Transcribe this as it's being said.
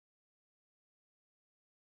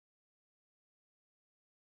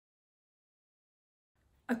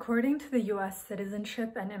According to the U.S.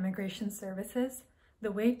 Citizenship and Immigration Services,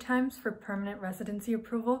 the wait times for permanent residency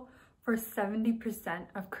approval for 70%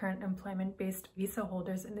 of current employment-based visa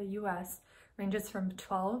holders in the U.S. ranges from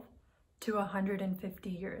 12 to 150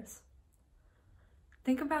 years.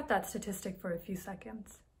 Think about that statistic for a few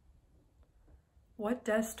seconds. What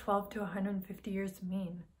does 12 to 150 years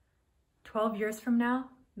mean? 12 years from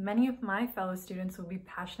now, many of my fellow students will be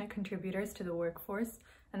passionate contributors to the workforce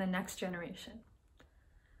and the next generation.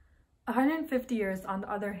 150 years, on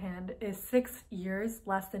the other hand, is 6 years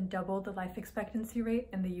less than double the life expectancy rate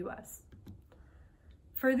in the US.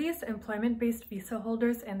 For these employment-based visa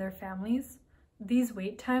holders and their families, these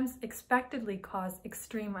wait times expectedly cause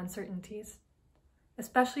extreme uncertainties,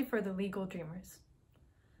 especially for the legal dreamers.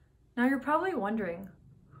 Now you're probably wondering,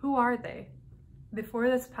 who are they? Before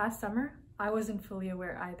this past summer, I wasn't fully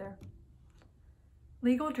aware either.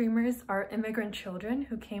 Legal dreamers are immigrant children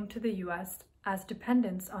who came to the US as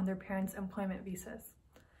dependents on their parents' employment visas.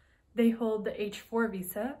 They hold the H-4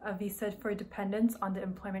 visa, a visa for dependents on the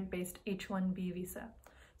employment-based H-1B visa,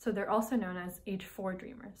 so they're also known as H-4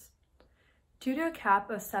 dreamers. Due to a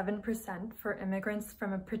cap of 7% for immigrants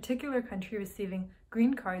from a particular country receiving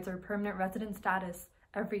green cards or permanent resident status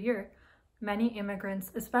every year, many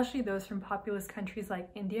immigrants, especially those from populous countries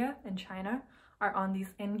like India and China, are on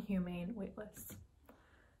these inhumane waitlists.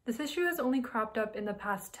 This issue has only cropped up in the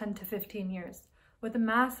past 10 to 15 years, with a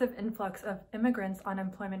massive influx of immigrants on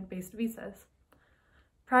employment-based visas.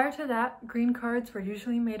 Prior to that, green cards were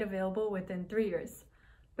usually made available within 3 years,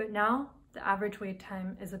 but now the average wait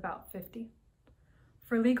time is about 50.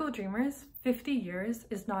 For legal dreamers, 50 years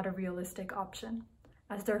is not a realistic option,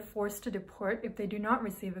 as they're forced to deport if they do not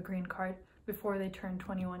receive a green card before they turn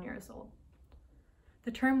 21 years old.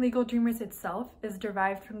 The term legal dreamers itself is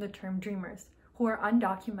derived from the term dreamers, who are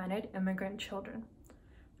undocumented immigrant children.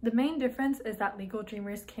 The main difference is that legal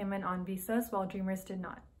dreamers came in on visas while dreamers did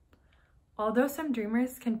not. Although some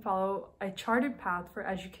dreamers can follow a charted path for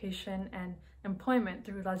education and employment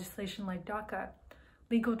through legislation like DACA,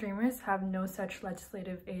 legal dreamers have no such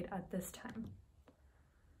legislative aid at this time.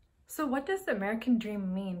 So what does the American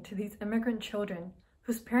dream mean to these immigrant children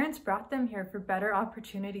whose parents brought them here for better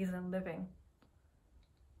opportunities and living?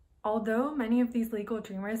 Although many of these legal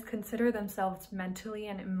dreamers consider themselves mentally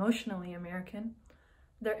and emotionally American,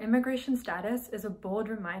 their immigration status is a bold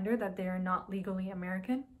reminder that they are not legally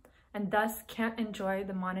American and thus can't enjoy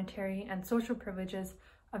the monetary and social privileges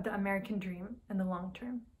of the American dream in the long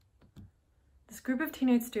term. This group of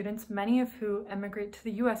teenage students, many of whom immigrate to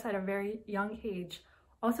the US at a very young age,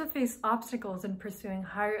 also face obstacles in pursuing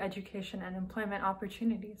higher education and employment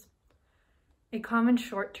opportunities. A common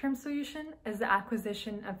short-term solution is the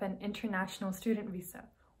acquisition of an international student visa,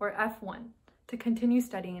 or F1, to continue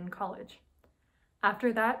studying in college.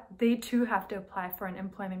 After that, they too have to apply for an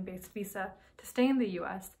employment-based visa to stay in the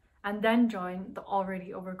US and then join the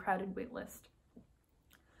already overcrowded waitlist.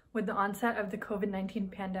 With the onset of the COVID-19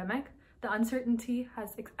 pandemic, the uncertainty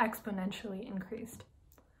has exponentially increased.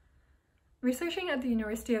 Researching at the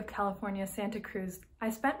University of California, Santa Cruz, I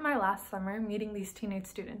spent my last summer meeting these teenage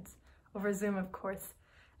students, over Zoom of course,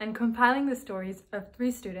 and compiling the stories of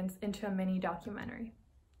 3 students into a mini documentary.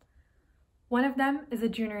 One of them is a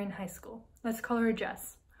junior in high school, let's call her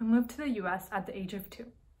Jess, who moved to the US at the age of 2.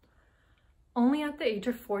 Only at the age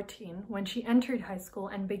of 14, when she entered high school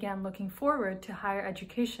and began looking forward to higher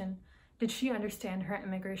education, did she understand her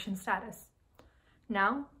immigration status.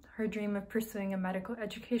 Now, her dream of pursuing a medical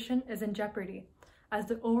education is in jeopardy, as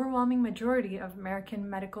the overwhelming majority of American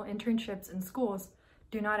medical internships and schools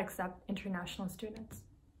do not accept international students.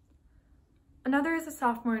 Another is a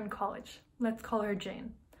sophomore in college, let's call her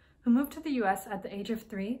Jane, who moved to the US at the age of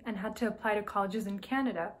 3 and had to apply to colleges in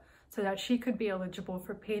Canada so that she could be eligible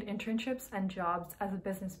for paid internships and jobs as a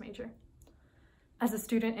business major. As a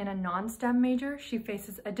student in a non-STEM major, she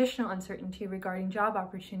faces additional uncertainty regarding job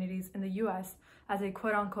opportunities in the US as a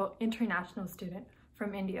quote-unquote international student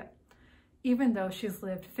from India, even though she's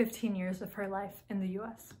lived 15 years of her life in the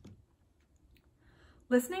US.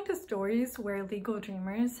 Listening to stories where legal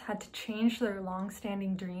dreamers had to change their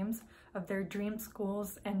long-standing dreams of their dream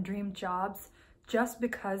schools and dream jobs just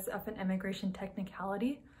because of an immigration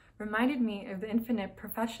technicality reminded me of the infinite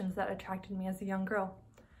professions that attracted me as a young girl.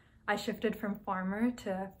 I shifted from farmer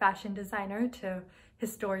to fashion designer to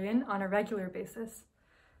historian on a regular basis.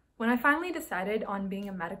 When I finally decided on being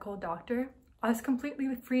a medical doctor, I was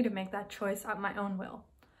completely free to make that choice at my own will.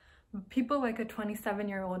 People like a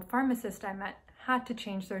 27-year-old pharmacist I met had to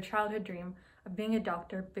change their childhood dream of being a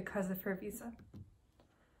doctor because of her visa.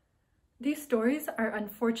 These stories are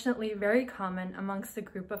unfortunately very common amongst the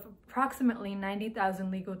group of approximately 90,000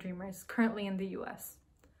 legal dreamers currently in the US.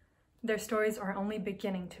 their stories are only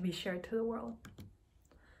beginning to be shared to the world.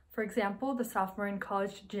 For example, the sophomore in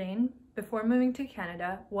college Jane, before moving to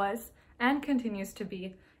Canada, was and continues to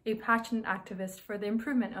be a passionate activist for the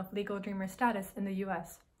improvement of legal dreamer status in the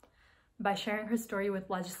US. By sharing her story with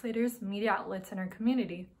legislators, media outlets, and her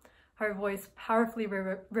community, her voice powerfully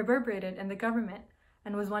reverberated in the government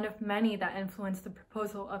and was one of many that influenced the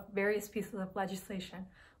proposal of various pieces of legislation,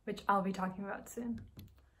 which I'll be talking about soon.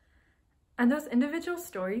 And those individual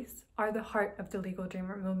stories are the heart of the legal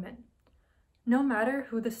dreamer movement. No matter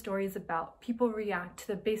who the story is about, people react to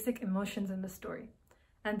the basic emotions in the story,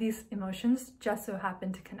 and these emotions just so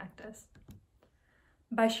happen to connect us.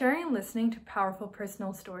 By sharing and listening to powerful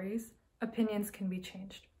personal stories, opinions can be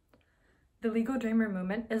changed. The legal dreamer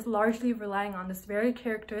movement is largely relying on this very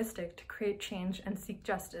characteristic to create change and seek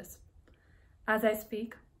justice. As I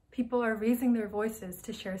speak, people are raising their voices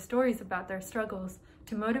to share stories about their struggles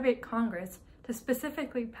to motivate Congress to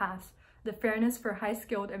specifically pass the Fairness for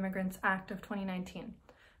High-Skilled Immigrants Act of 2019,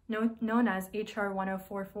 known as H.R.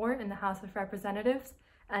 1044 in the House of Representatives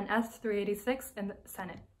and S. 386 in the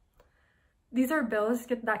Senate. These are bills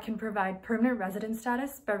that can provide permanent resident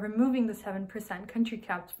status by removing the 7% country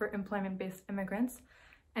caps for employment-based immigrants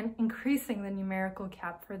and increasing the numerical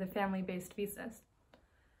cap for the family-based visas.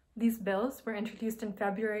 These bills were introduced in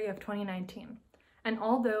February of 2019, and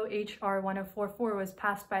although H.R. 1044 was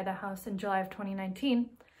passed by the House in July of 2019,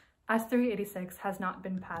 S. 386 has not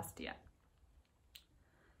been passed yet.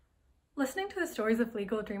 Listening to the stories of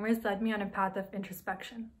legal dreamers led me on a path of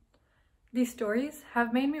introspection. These stories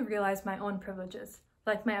have made me realize my own privileges,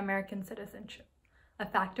 like my American citizenship, a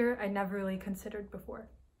factor I never really considered before.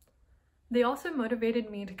 They also motivated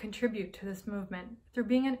me to contribute to this movement through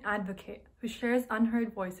being an advocate who shares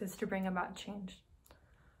unheard voices to bring about change.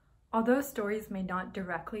 Although stories may not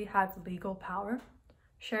directly have legal power,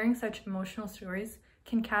 sharing such emotional stories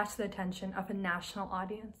can catch the attention of a national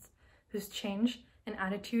audience, whose change in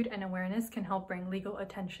attitude and awareness can help bring legal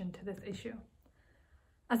attention to this issue.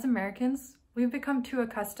 As Americans, we've become too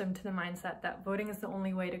accustomed to the mindset that voting is the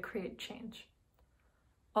only way to create change.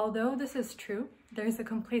 Although this is true, there is a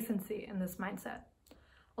complacency in this mindset,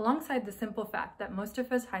 alongside the simple fact that most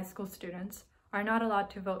of us high school students are not allowed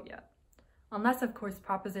to vote yet, unless of course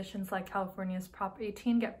propositions like California's Prop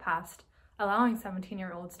 18 get passed, allowing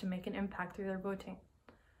 17-year-olds to make an impact through their voting.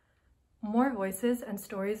 More voices and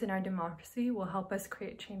stories in our democracy will help us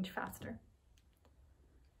create change faster.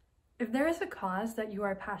 If there is a cause that you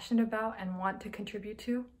are passionate about and want to contribute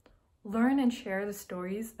to, learn and share the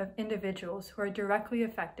stories of individuals who are directly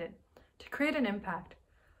affected to create an impact,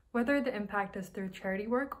 whether the impact is through charity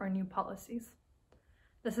work or new policies.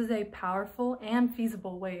 This is a powerful and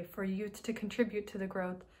feasible way for youth to contribute to the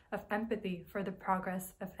growth of empathy for the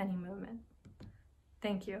progress of any movement.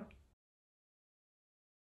 Thank you.